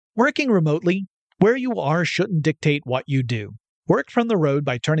Working remotely, where you are shouldn't dictate what you do. Work from the road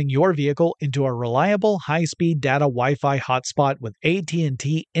by turning your vehicle into a reliable high-speed data Wi-Fi hotspot with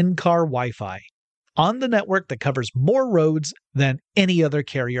AT&T in-car Wi-Fi. On the network that covers more roads than any other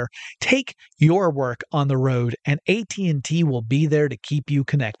carrier, take your work on the road and AT&T will be there to keep you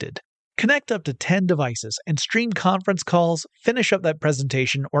connected. Connect up to 10 devices and stream conference calls, finish up that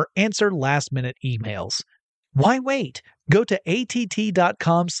presentation, or answer last-minute emails. Why wait? Go to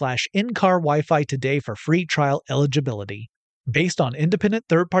att.com/in-car Wi-Fi today for free trial eligibility. Based on independent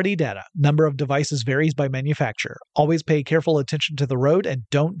third-party data, number of devices varies by manufacturer. Always pay careful attention to the road and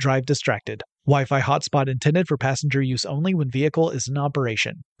don't drive distracted. Wi-Fi hotspot intended for passenger use only when vehicle is in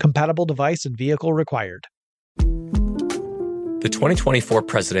operation. Compatible device and vehicle required. The 2024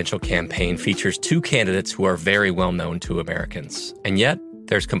 presidential campaign features two candidates who are very well known to Americans. And yet,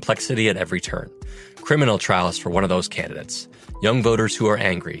 there's complexity at every turn. Criminal trials for one of those candidates. Young voters who are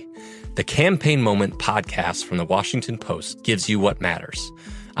angry. The Campaign Moment podcast from the Washington Post gives you what matters.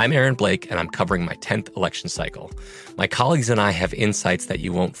 I'm Aaron Blake, and I'm covering my 10th election cycle. My colleagues and I have insights that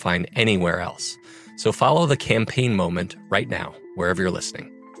you won't find anywhere else. So follow the Campaign Moment right now, wherever you're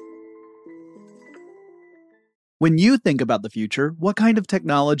listening. When you think about the future, what kind of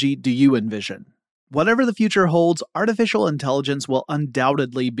technology do you envision? Whatever the future holds, artificial intelligence will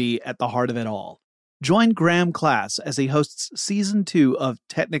undoubtedly be at the heart of it all. Join Graham Class as he hosts Season 2 of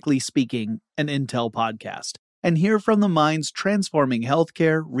Technically Speaking, an Intel podcast, and hear from the minds transforming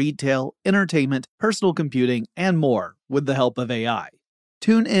healthcare, retail, entertainment, personal computing, and more with the help of AI.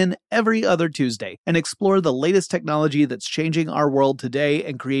 Tune in every other Tuesday and explore the latest technology that's changing our world today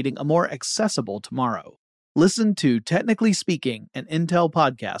and creating a more accessible tomorrow. Listen to Technically Speaking, an Intel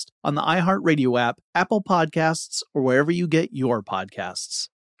podcast on the iHeartRadio app, Apple Podcasts, or wherever you get your podcasts.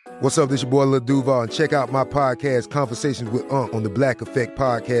 What's up, this your boy Lil Duval, and check out my podcast, Conversations with Unc, on the Black Effect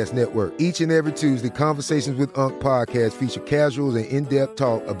Podcast Network. Each and every Tuesday, Conversations with Unc podcast feature casual and in-depth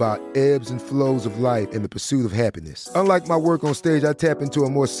talk about ebbs and flows of life and the pursuit of happiness. Unlike my work on stage, I tap into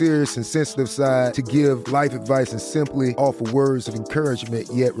a more serious and sensitive side to give life advice and simply offer words of encouragement,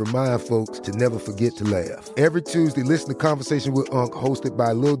 yet remind folks to never forget to laugh. Every Tuesday, listen to Conversation with Unc, hosted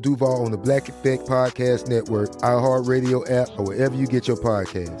by Lil Duval on the Black Effect Podcast Network, iHeartRadio app, or wherever you get your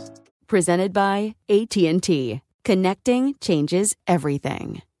podcasts. Presented by AT&T. Connecting changes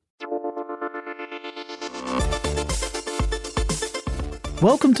everything.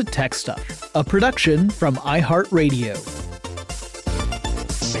 Welcome to Tech Stuff, a production from iHeartRadio.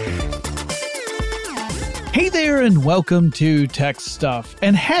 Hey there, and welcome to Tech Stuff,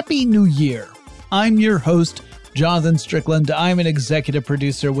 and Happy New Year. I'm your host, Jonathan Strickland. I'm an executive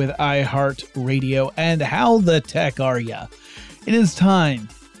producer with iHeartRadio, and how the tech are ya? It is time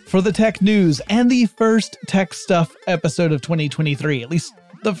for the tech news and the first Tech Stuff episode of 2023, at least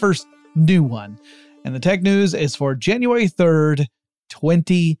the first new one. And the tech news is for January 3rd,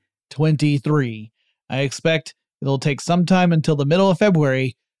 2023. I expect it'll take some time until the middle of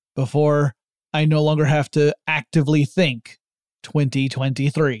February before I no longer have to actively think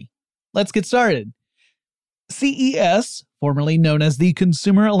 2023. Let's get started. CES, formerly known as the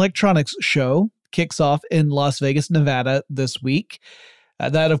Consumer Electronics Show, kicks off in Las Vegas, Nevada this week.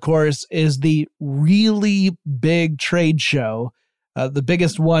 That, of course, is the really big trade show, the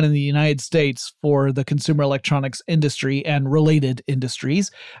biggest one in the United States for the consumer electronics industry and related industries.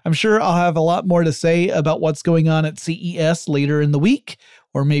 I'm sure I'll have a lot more to say about what's going on at CES later in the week,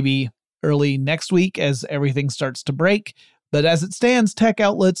 or maybe early next week as everything starts to break. But as it stands, tech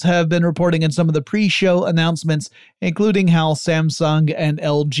outlets have been reporting on some of the pre-show announcements, including how Samsung and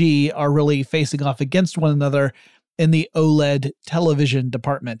LG are really facing off against one another in the OLED television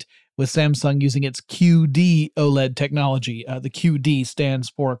department, with Samsung using its QD OLED technology. The QD stands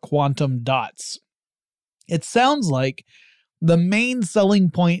for quantum dots. It sounds like the main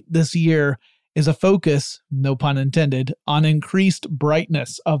selling point this year is a focus, no pun intended, on increased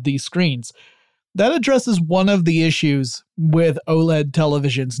brightness of these screens. That addresses one of the issues with OLED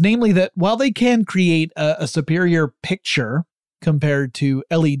televisions, namely that while they can create a superior picture compared to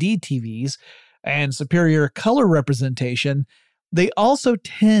LED TVs, and superior color representation, they also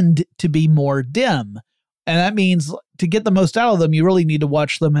tend to be more dim. And that means to get the most out of them, you really need to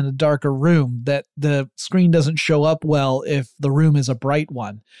watch them in a darker room, that the screen doesn't show up well if the room is a bright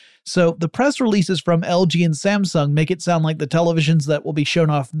one. So the press releases from LG and Samsung make it sound like the televisions that will be shown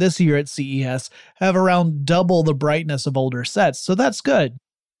off this year at CES have around double the brightness of older sets. So that's good.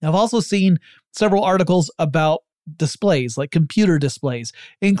 I've also seen several articles about displays, like computer displays,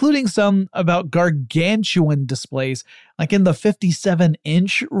 including some about gargantuan displays, like in the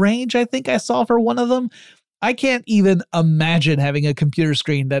 57-inch range, I think I saw for one of them. I can't even imagine having a computer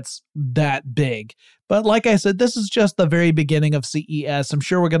screen that's that big. But like I said, this is just the very beginning of CES. I'm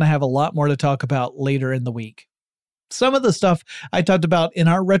sure we're going to have a lot more to talk about later in the week. Some of the stuff I talked about in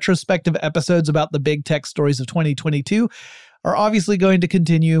our retrospective episodes about the big tech stories of 2022 are obviously going to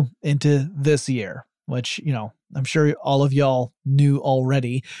continue into this year, which, I'm sure all of y'all knew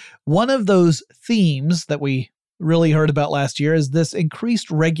already. One of those themes that we really heard about last year is this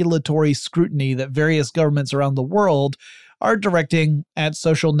increased regulatory scrutiny that various governments around the world are directing at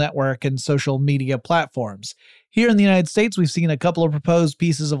social network and social media platforms. Here in the United States, we've seen a couple of proposed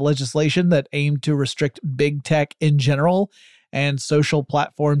pieces of legislation that aim to restrict big tech in general and social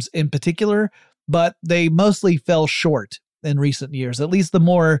platforms in particular, but they mostly fell short in recent years. At least the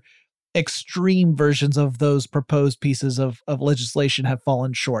more extreme versions of those proposed pieces of legislation have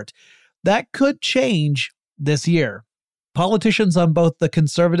fallen short. That could change this year. Politicians on both the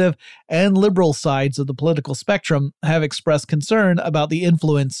conservative and liberal sides of the political spectrum have expressed concern about the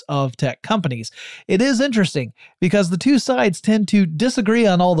influence of tech companies. It is interesting because the two sides tend to disagree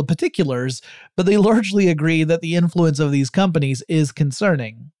on all the particulars, but they largely agree that the influence of these companies is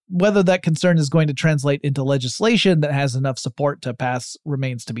concerning. Whether that concern is going to translate into legislation that has enough support to pass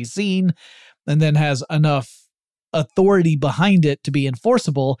remains to be seen, and then has enough authority behind it to be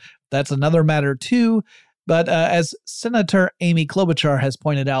enforceable. That's another matter too. But as Senator Amy Klobuchar has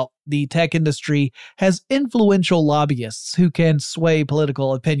pointed out, the tech industry has influential lobbyists who can sway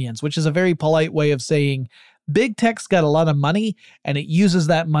political opinions, which is a very polite way of saying big tech's got a lot of money and it uses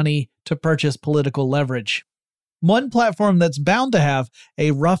that money to purchase political leverage. One platform that's bound to have a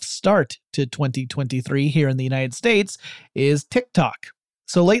rough start to 2023 here in the United States is TikTok.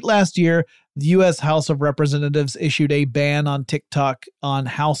 So late last year, the U.S. House of Representatives issued a ban on TikTok on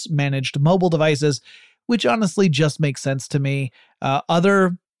House-managed mobile devices, which honestly just makes sense to me.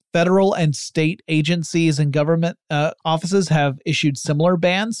 Other federal and state agencies and government offices have issued similar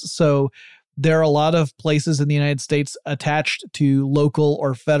bans. So there are a lot of places in the United States attached to local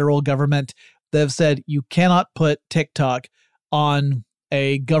or federal government that have said you cannot put TikTok on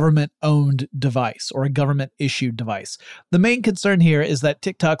a government-owned device or a government-issued device. The main concern here is that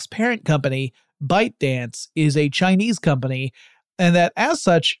TikTok's parent company, ByteDance, is a Chinese company, and that as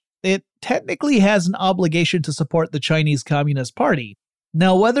such, it technically has an obligation to support the Chinese Communist Party.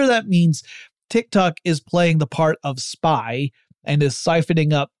 Now, whether that means TikTok is playing the part of spy and is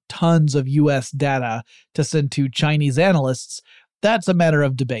siphoning up tons of US data to send to Chinese analysts, that's a matter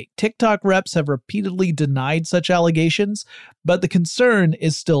of debate. TikTok reps have repeatedly denied such allegations, but the concern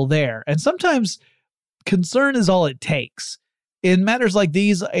is still there. And sometimes concern is all it takes. In matters like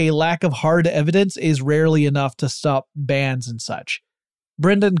these, a lack of hard evidence is rarely enough to stop bans and such.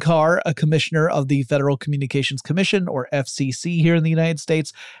 Brendan Carr, a commissioner of the Federal Communications Commission, or FCC here in the United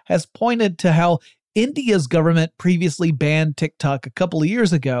States, has pointed to how India's government previously banned TikTok a couple of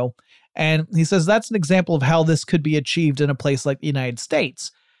years ago, and he says that's an example of how this could be achieved in a place like the United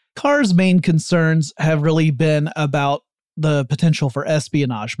States. Carr's main concerns have really been about the potential for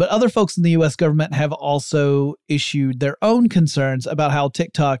espionage, but other folks in the U.S. government have also issued their own concerns about how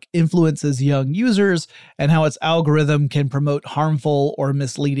TikTok influences young users and how its algorithm can promote harmful or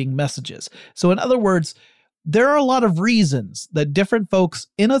misleading messages. So in other words, there are a lot of reasons that different folks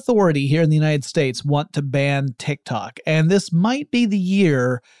in authority here in the United States want to ban TikTok, and this might be the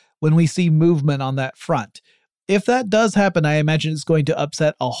year when we see movement on that front. If that does happen, I imagine it's going to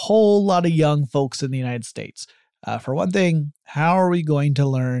upset a whole lot of young folks in the United States. For one thing, how are we going to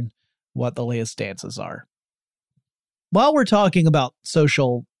learn what the latest dances are? While we're talking about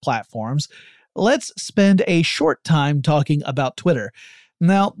social platforms, let's spend a short time talking about Twitter.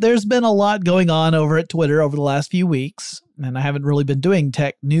 Now, there's been a lot going on over at Twitter over the last few weeks, and I haven't really been doing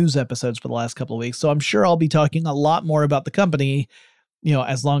tech news episodes for the last couple of weeks, so I'm sure I'll be talking a lot more about the company,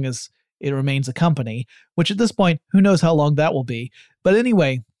 as long as it remains a company, which at this point, who knows how long that will be. But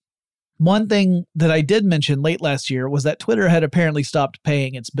anyway, one thing that I did mention late last year was that Twitter had apparently stopped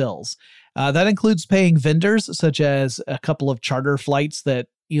paying its bills. That includes paying vendors, such as a couple of charter flights that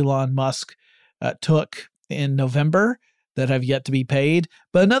Elon Musk took in November that have yet to be paid.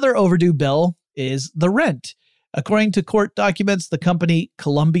 But another overdue bill is the rent. According to court documents, the company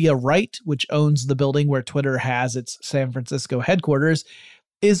Columbia Right, which owns the building where Twitter has its San Francisco headquarters,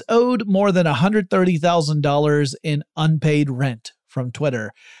 is owed more than $130,000 in unpaid rent from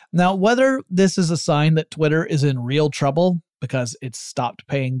Twitter. Now, whether this is a sign that Twitter is in real trouble because it's stopped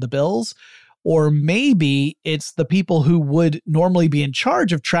paying the bills, or maybe it's the people who would normally be in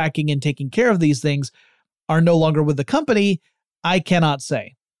charge of tracking and taking care of these things are no longer with the company, I cannot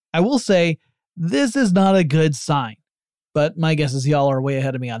say. I will say this is not a good sign, but my guess is y'all are way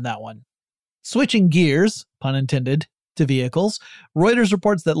ahead of me on that one. Switching gears, pun intended, to vehicles, Reuters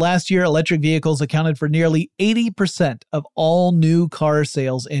reports that last year electric vehicles accounted for nearly 80% of all new car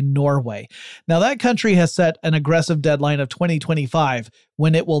sales in Norway. Now, that country has set an aggressive deadline of 2025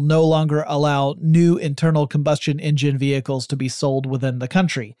 when it will no longer allow new internal combustion engine vehicles to be sold within the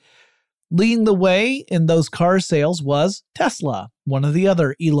country. Leading the way in those car sales was Tesla, one of the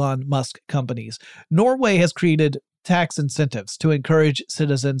other Elon Musk companies. Norway has created tax incentives to encourage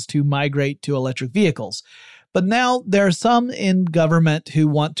citizens to migrate to electric vehicles. But now there are some in government who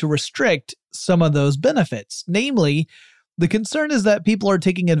want to restrict some of those benefits. Namely, the concern is that people are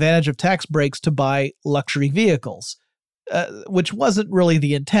taking advantage of tax breaks to buy luxury vehicles, which wasn't really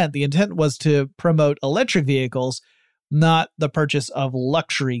the intent. The intent was to promote electric vehicles, not the purchase of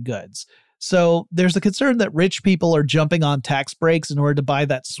luxury goods. So there's a concern that rich people are jumping on tax breaks in order to buy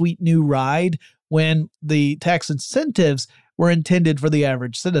that sweet new ride when the tax incentives were intended for the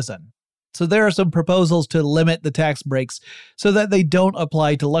average citizen. So there are some proposals to limit the tax breaks so that they don't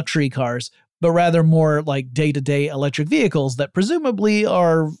apply to luxury cars, but rather more like day-to-day electric vehicles that presumably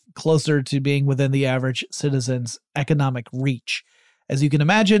are closer to being within the average citizen's economic reach. As you can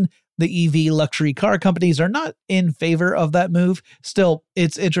imagine, the EV luxury car companies are not in favor of that move. Still,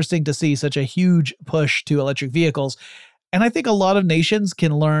 it's interesting to see such a huge push to electric vehicles. And I think a lot of nations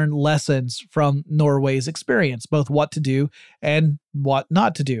can learn lessons from Norway's experience, both what to do and what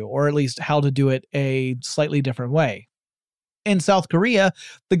not to do, or at least how to do it a slightly different way. In South Korea,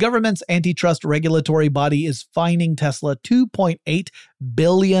 the government's antitrust regulatory body is fining Tesla 2.8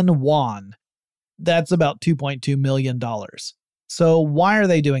 billion won. That's about $2.2 million. So why are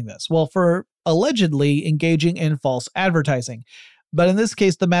they doing this? Well, for allegedly engaging in false advertising. But in this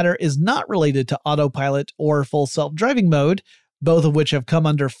case, the matter is not related to autopilot or full self-driving mode, both of which have come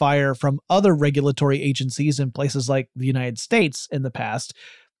under fire from other regulatory agencies in places like the United States in the past.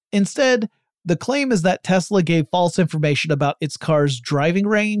 Instead, the claim is that Tesla gave false information about its car's driving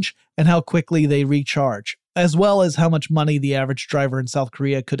range and how quickly they recharge, as well as how much money the average driver in South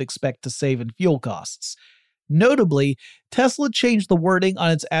Korea could expect to save in fuel costs. Notably, Tesla changed the wording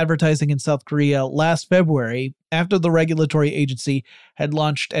on its advertising in South Korea last February after the regulatory agency had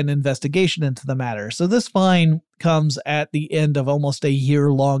launched an investigation into the matter. So this fine comes at the end of almost a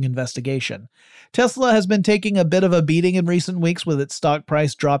year-long investigation. Tesla has been taking a bit of a beating in recent weeks with its stock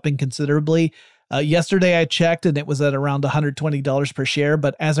price dropping considerably. Yesterday I checked and it was at around $120 per share,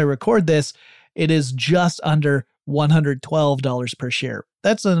 but as I record this, it is just under $112 per share.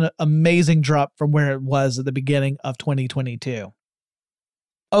 That's an amazing drop from where it was at the beginning of 2022.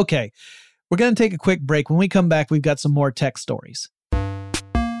 Okay, we're going to take a quick break. When we come back, we've got some more tech stories.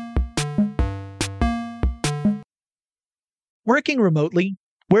 Working remotely,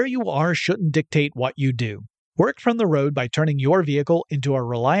 where you are shouldn't dictate what you do. Work from the road by turning your vehicle into a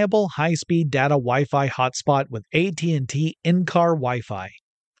reliable, high-speed data Wi-Fi hotspot with AT&T in-car Wi-Fi.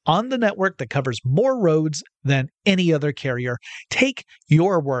 On the network that covers more roads than any other carrier, take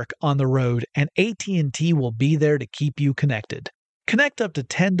your work on the road and AT&T will be there to keep you connected. Connect up to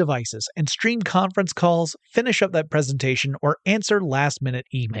 10 devices and stream conference calls, finish up that presentation, or answer last-minute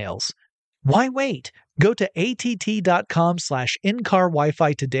emails. Why wait? Go to att.com/in-car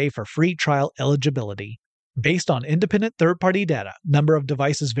Wi-Fi today for free trial eligibility. Based on independent third-party data, number of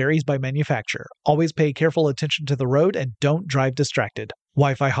devices varies by manufacturer. Always pay careful attention to the road and don't drive distracted.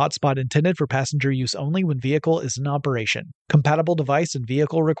 Wi-Fi hotspot intended for passenger use only when vehicle is in operation. Compatible device and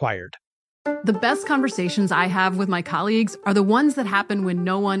vehicle required. The best conversations I have with my colleagues are the ones that happen when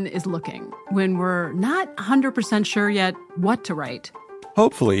no one is looking, when we're not 100% sure yet what to write.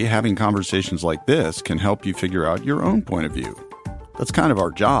 Hopefully, having conversations like this can help you figure out your own point of view. That's kind of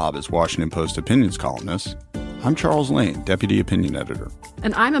our job as Washington Post opinions columnists. I'm Charles Lane, Deputy Opinion Editor.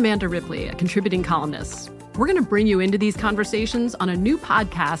 And I'm Amanda Ripley, a contributing columnist. We're going to bring you into these conversations on a new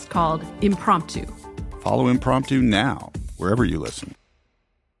podcast called Impromptu. Follow Impromptu now, wherever you listen.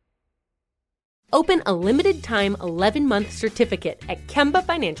 Open a limited-time 11-month certificate at Kemba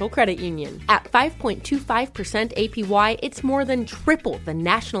Financial Credit Union. At 5.25% APY, it's more than triple the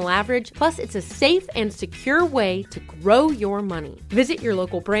national average, plus it's a safe and secure way to grow your money. Visit your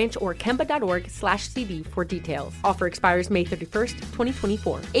local branch or kemba.org/cb for details. Offer expires May 31st,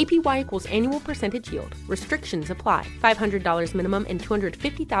 2024. APY equals annual percentage yield. Restrictions apply. $500 minimum and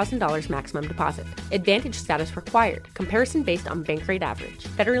 $250,000 maximum deposit. Advantage status required. Comparison based on bank rate average.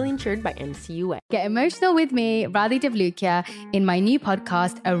 Federally insured by NCUA. Get emotional with me, Radhi Devlukia, in my new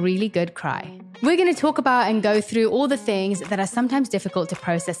podcast, A Really Good Cry. We're going to talk about and go through all the things that are sometimes difficult to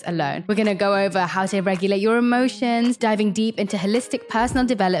process alone. We're going to go over how to regulate your emotions, diving deep into holistic personal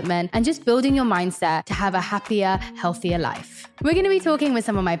development, and just building your mindset to have a happier, healthier life. We're going to be talking with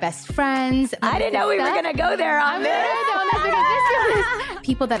some of my best friends. I didn't know we were going to go there on this.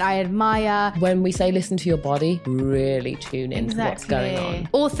 People that I admire. When we say listen to your body, really tune into what's going on.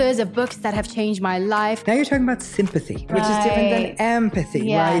 Authors of books that have changed my life. Now you're talking about sympathy, which is different than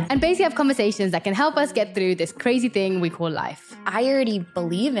empathy, right? And basically have conversations that can help us get through this crazy thing we call life. I already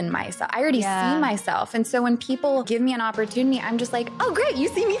believe in myself. I already see myself. And so when people give me an opportunity, I'm just like, oh, great, you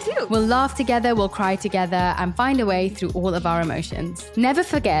see me too. We'll laugh together, we'll cry together, and find a way through all of our emotions. Never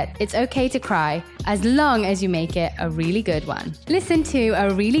forget, it's okay to cry as long as you make it a really good one. Listen to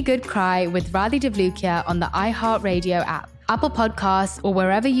A Really Good Cry with Radhi Devlukia on the iHeartRadio app, Apple Podcasts, or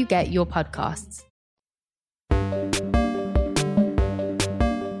wherever you get your podcasts.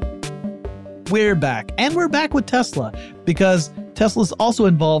 We're back, and we're back with Tesla because Tesla's also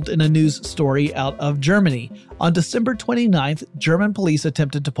involved in a news story out of Germany. On December 29th, German police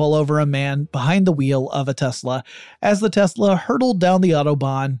attempted to pull over a man behind the wheel of a Tesla as the Tesla hurtled down the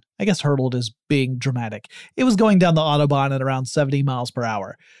Autobahn. I guess hurtled is being dramatic. It was going down the Autobahn at around 70 miles per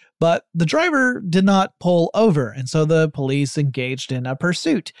hour. But the driver did not pull over, and so the police engaged in a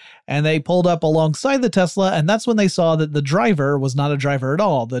pursuit. And they pulled up alongside the Tesla, and that's when they saw that the driver was not a driver at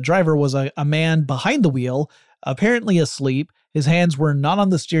all. The driver was a man behind the wheel, apparently asleep. His hands were not on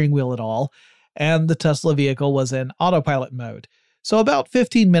the steering wheel at all, and the Tesla vehicle was in autopilot mode. So about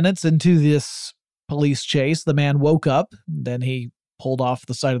 15 minutes into this police chase, the man woke up. Then he pulled off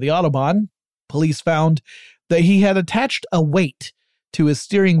the side of the Autobahn. Police found that he had attached a weight to his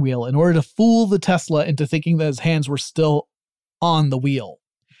steering wheel in order to fool the Tesla into thinking that his hands were still on the wheel.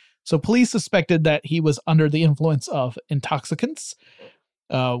 So police suspected that he was under the influence of intoxicants,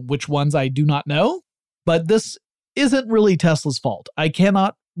 which ones I do not know, but this isn't really Tesla's fault. I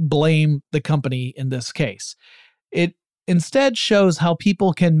cannot blame the company in this case. It instead shows how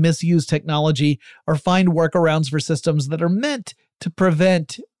people can misuse technology or find workarounds for systems that are meant to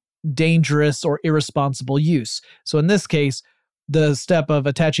prevent dangerous or irresponsible use. So in this case, the step of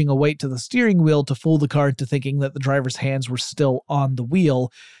attaching a weight to the steering wheel to fool the car into thinking that the driver's hands were still on the wheel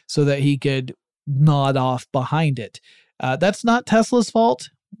so that he could nod off behind it. That's not Tesla's fault.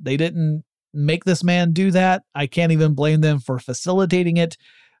 They didn't make this man do that. I can't even blame them for facilitating it,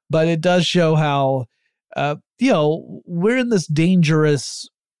 but it does show how, we're in this dangerous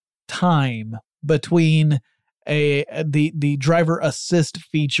time between the driver assist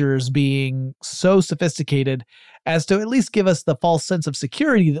features being so sophisticated as to at least give us the false sense of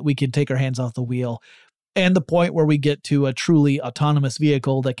security that we can take our hands off the wheel, and the point where we get to a truly autonomous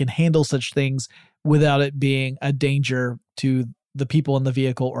vehicle that can handle such things without it being a danger to the people in the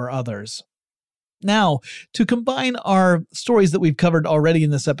vehicle or others. Now, to combine our stories that we've covered already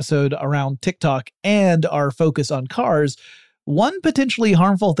in this episode around TikTok and our focus on cars, one potentially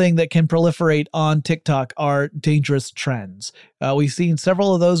harmful thing that can proliferate on TikTok are dangerous trends. We've seen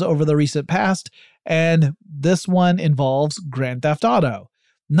several of those over the recent past, and this one involves Grand Theft Auto.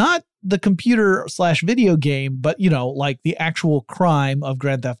 Not the computer/video game, but, like the actual crime of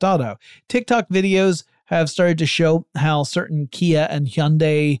Grand Theft Auto. TikTok videos have started to show how certain Kia and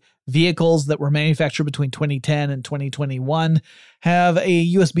Hyundai vehicles that were manufactured between 2010 and 2021 have a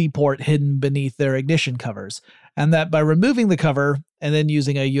USB port hidden beneath their ignition covers. And that by removing the cover and then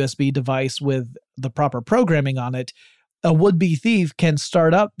using a USB device with the proper programming on it, a would-be thief can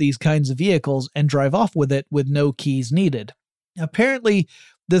start up these kinds of vehicles and drive off with it with no keys needed. Apparently,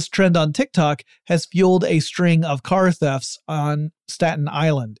 this trend on TikTok has fueled a string of car thefts on Staten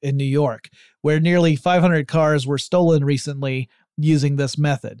Island in New York, where nearly 500 cars were stolen recently using this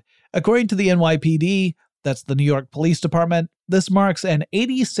method. According to the NYPD, that's the New York Police Department, this marks an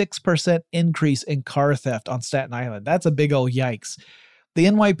 86% increase in car theft on Staten Island. That's a big old yikes. The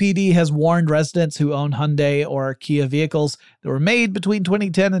NYPD has warned residents who own Hyundai or Kia vehicles that were made between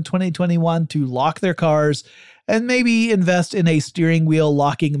 2010 and 2021 to lock their cars and maybe invest in a steering wheel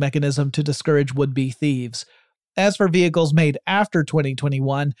locking mechanism to discourage would-be thieves. As for vehicles made after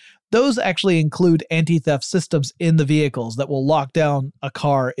 2021, those actually include anti-theft systems in the vehicles that will lock down a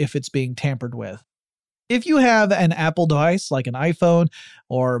car if it's being tampered with. If you have an Apple device like an iPhone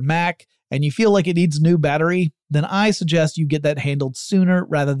or Mac and you feel like it needs new battery, then I suggest you get that handled sooner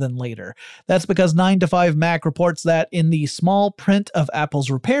rather than later. That's because 9to5Mac reports that in the small print of Apple's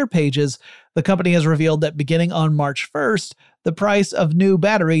repair pages, the company has revealed that beginning on March 1st, the price of new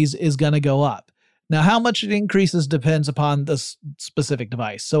batteries is going to go up. Now, how much it increases depends upon the specific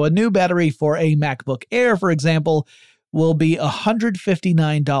device. So a new battery for a MacBook Air, for example, will be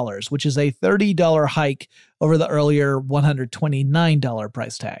 $159, which is a $30 hike over the earlier $129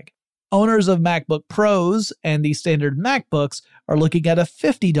 price tag. Owners of MacBook Pros and the standard MacBooks are looking at a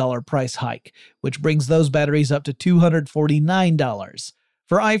 $50 price hike, which brings those batteries up to $249.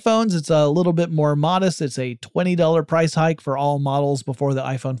 For iPhones, it's a little bit more modest. It's a $20 price hike for all models before the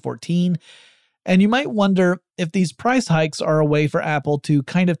iPhone 14. And you might wonder if these price hikes are a way for Apple to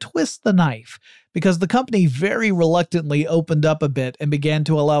kind of twist the knife, because the company very reluctantly opened up a bit and began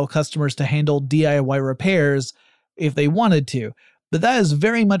to allow customers to handle DIY repairs if they wanted to. But that is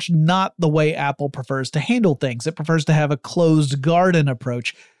very much not the way Apple prefers to handle things. It prefers to have a closed garden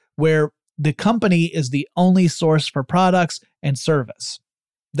approach where the company is the only source for products and service.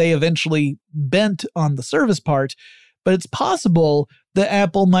 They eventually bent on the service part, but it's possible that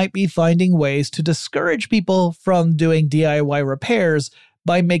Apple might be finding ways to discourage people from doing DIY repairs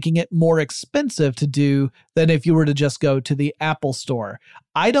by making it more expensive to do than if you were to just go to the Apple Store.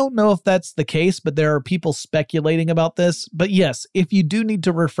 I don't know if that's the case, but there are people speculating about this. But yes, if you do need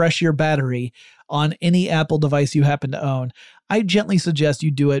to refresh your battery on any Apple device you happen to own, I gently suggest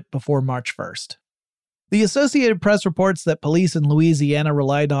you do it before March 1st. The Associated Press reports that police in Louisiana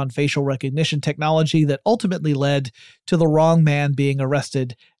relied on facial recognition technology that ultimately led to the wrong man being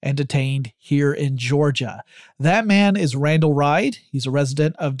arrested and detained here in Georgia. That man is Randall Ride. He's a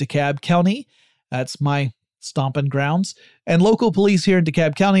resident of DeKalb County. That's my stomping grounds. And local police here in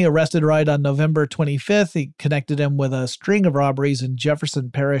DeKalb County arrested Ride on November 25th. He connected him with a string of robberies in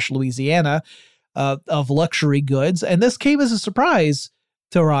Jefferson Parish, Louisiana, of luxury goods. And this came as a surprise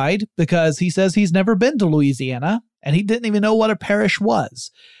to Ride because he says he's never been to Louisiana and he didn't even know what a parish was.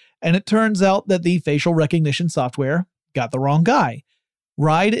 And it turns out that the facial recognition software got the wrong guy.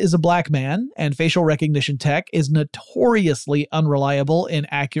 Ride is a black man, and facial recognition tech is notoriously unreliable in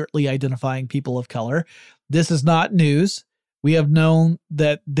accurately identifying people of color. This is not news. We have known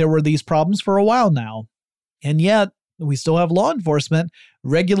that there were these problems for a while now. And yet, we still have law enforcement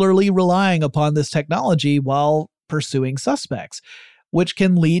regularly relying upon this technology while pursuing suspects, which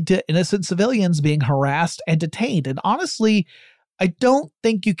can lead to innocent civilians being harassed and detained. And honestly, I don't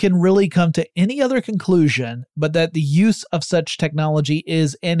think you can really come to any other conclusion but that the use of such technology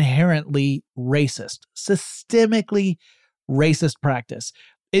is inherently racist, systemically racist practice.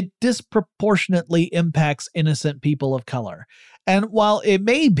 It disproportionately impacts innocent people of color. And while it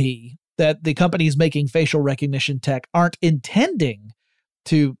may be that the companies making facial recognition tech aren't intending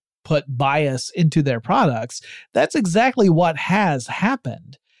to put bias into their products, that's exactly what has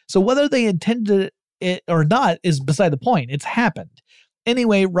happened. So whether they intended it or not is beside the point. It's happened.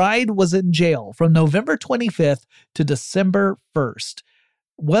 Anyway, Ride was in jail from November 25th to December 1st.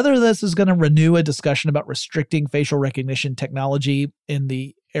 Whether this is going to renew a discussion about restricting facial recognition technology in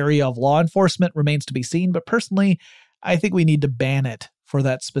the area of law enforcement remains to be seen, but personally, I think we need to ban it for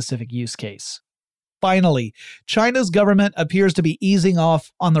that specific use case. Finally, China's government appears to be easing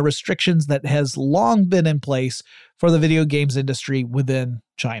off on the restrictions that has long been in place for the video games industry within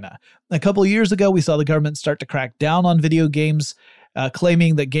China. A couple of years ago, we saw the government start to crack down on video games,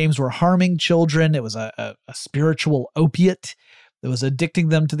 claiming that games were harming children. It was a spiritual opiate that was addicting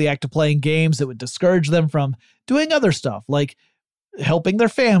them to the act of playing games that would discourage them from doing other stuff like helping their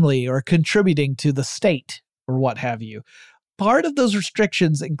family or contributing to the state or what have you. Part of those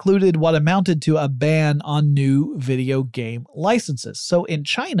restrictions included what amounted to a ban on new video game licenses. So in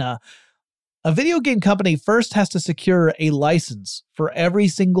China, a video game company first has to secure a license for every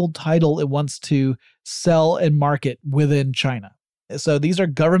single title it wants to sell and market within China. So these are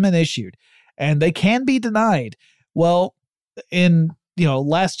government issued and they can be denied. Well, in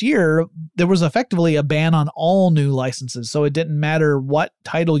last year, there was effectively a ban on all new licenses. So it didn't matter what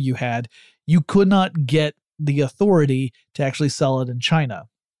title you had, you could not get the authority to actually sell it in China.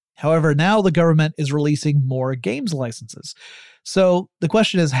 However, now the government is releasing more games licenses. So the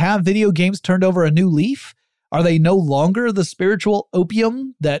question is, have video games turned over a new leaf? Are they no longer the spiritual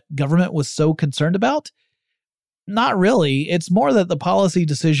opium that government was so concerned about? Not really. It's more that the policy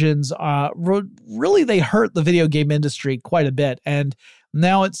decisions, really they hurt the video game industry quite a bit. And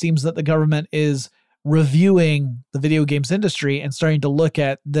now it seems that the government is reviewing the video games industry and starting to look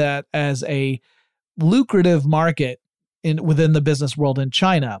at that as a lucrative market within the business world in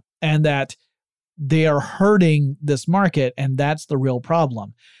China, and that they are hurting this market, and that's the real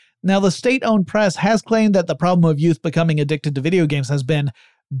problem. Now, the state-owned press has claimed that the problem of youth becoming addicted to video games has been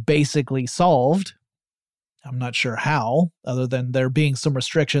basically solved. I'm not sure how, other than there being some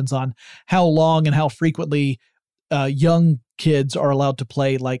restrictions on how long and how frequently young kids are allowed to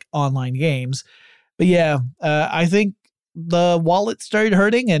play like online games. But yeah, I think the wallet started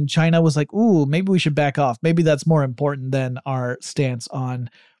hurting and China was like, ooh, maybe we should back off. Maybe that's more important than our stance on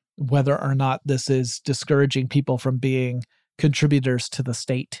whether or not this is discouraging people from being contributors to the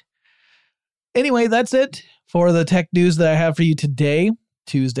state. Anyway, that's it for the tech news that I have for you today,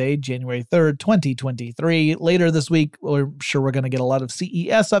 Tuesday, January 3rd, 2023. Later this week, we're sure we're going to get a lot of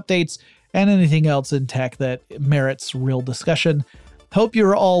CES updates and anything else in tech that merits real discussion. Hope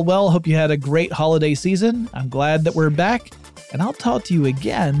you're all well. Hope you had a great holiday season. I'm glad that we're back, and I'll talk to you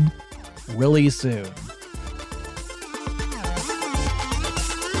again really soon.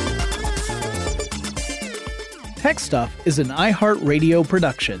 Tech Stuff is an iHeartRadio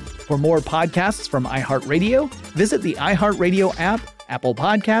production. For more podcasts from iHeartRadio, visit the iHeartRadio app, Apple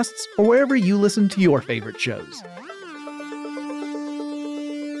Podcasts, or wherever you listen to your favorite shows.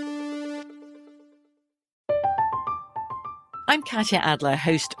 I'm Katya Adler,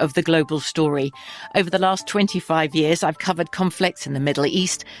 host of The Global Story. Over the last 25 years, I've covered conflicts in the Middle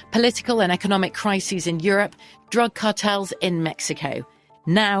East, political and economic crises in Europe, drug cartels in Mexico.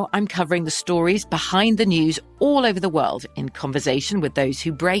 Now I'm covering the stories behind the news all over the world in conversation with those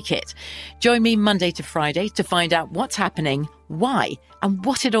who break it. Join me Monday to Friday to find out what's happening, why, and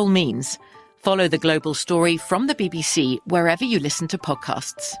what it all means. Follow The Global Story from the BBC wherever you listen to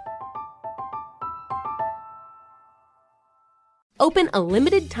podcasts. Open a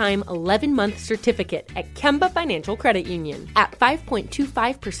limited-time 11-month certificate at Kemba Financial Credit Union. At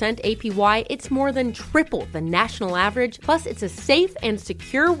 5.25% APY, it's more than triple the national average, plus it's a safe and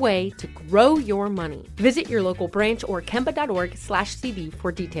secure way to grow your money. Visit your local branch or kemba.org/cb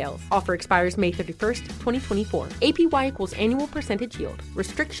for details. Offer expires May 31st, 2024. APY equals annual percentage yield.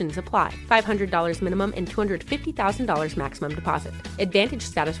 Restrictions apply. $500 minimum and $250,000 maximum deposit. Advantage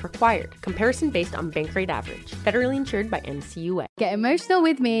status required. Comparison based on bank rate average. Federally insured by NCUA. Get emotional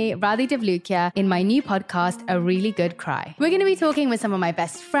with me, Radhi Devlukia, in my new podcast, A Really Good Cry. We're going to be talking with some of my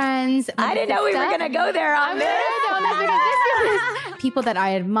best friends. I didn't know we were going to go there on this. People that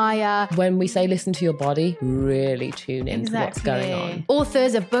I admire. When we say listen to your body, really tune into what's going on.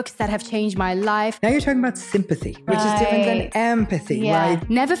 Authors of books that have changed my life. Now you're talking about sympathy, which is different than empathy, right?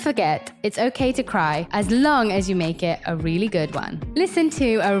 Never forget, it's okay to cry as long as you make it a really good one. Listen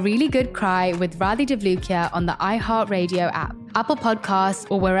to A Really Good Cry with Radhi Devlukia on the iHeartRadio app, Apple Podcasts,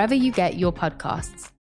 or wherever you get your podcasts.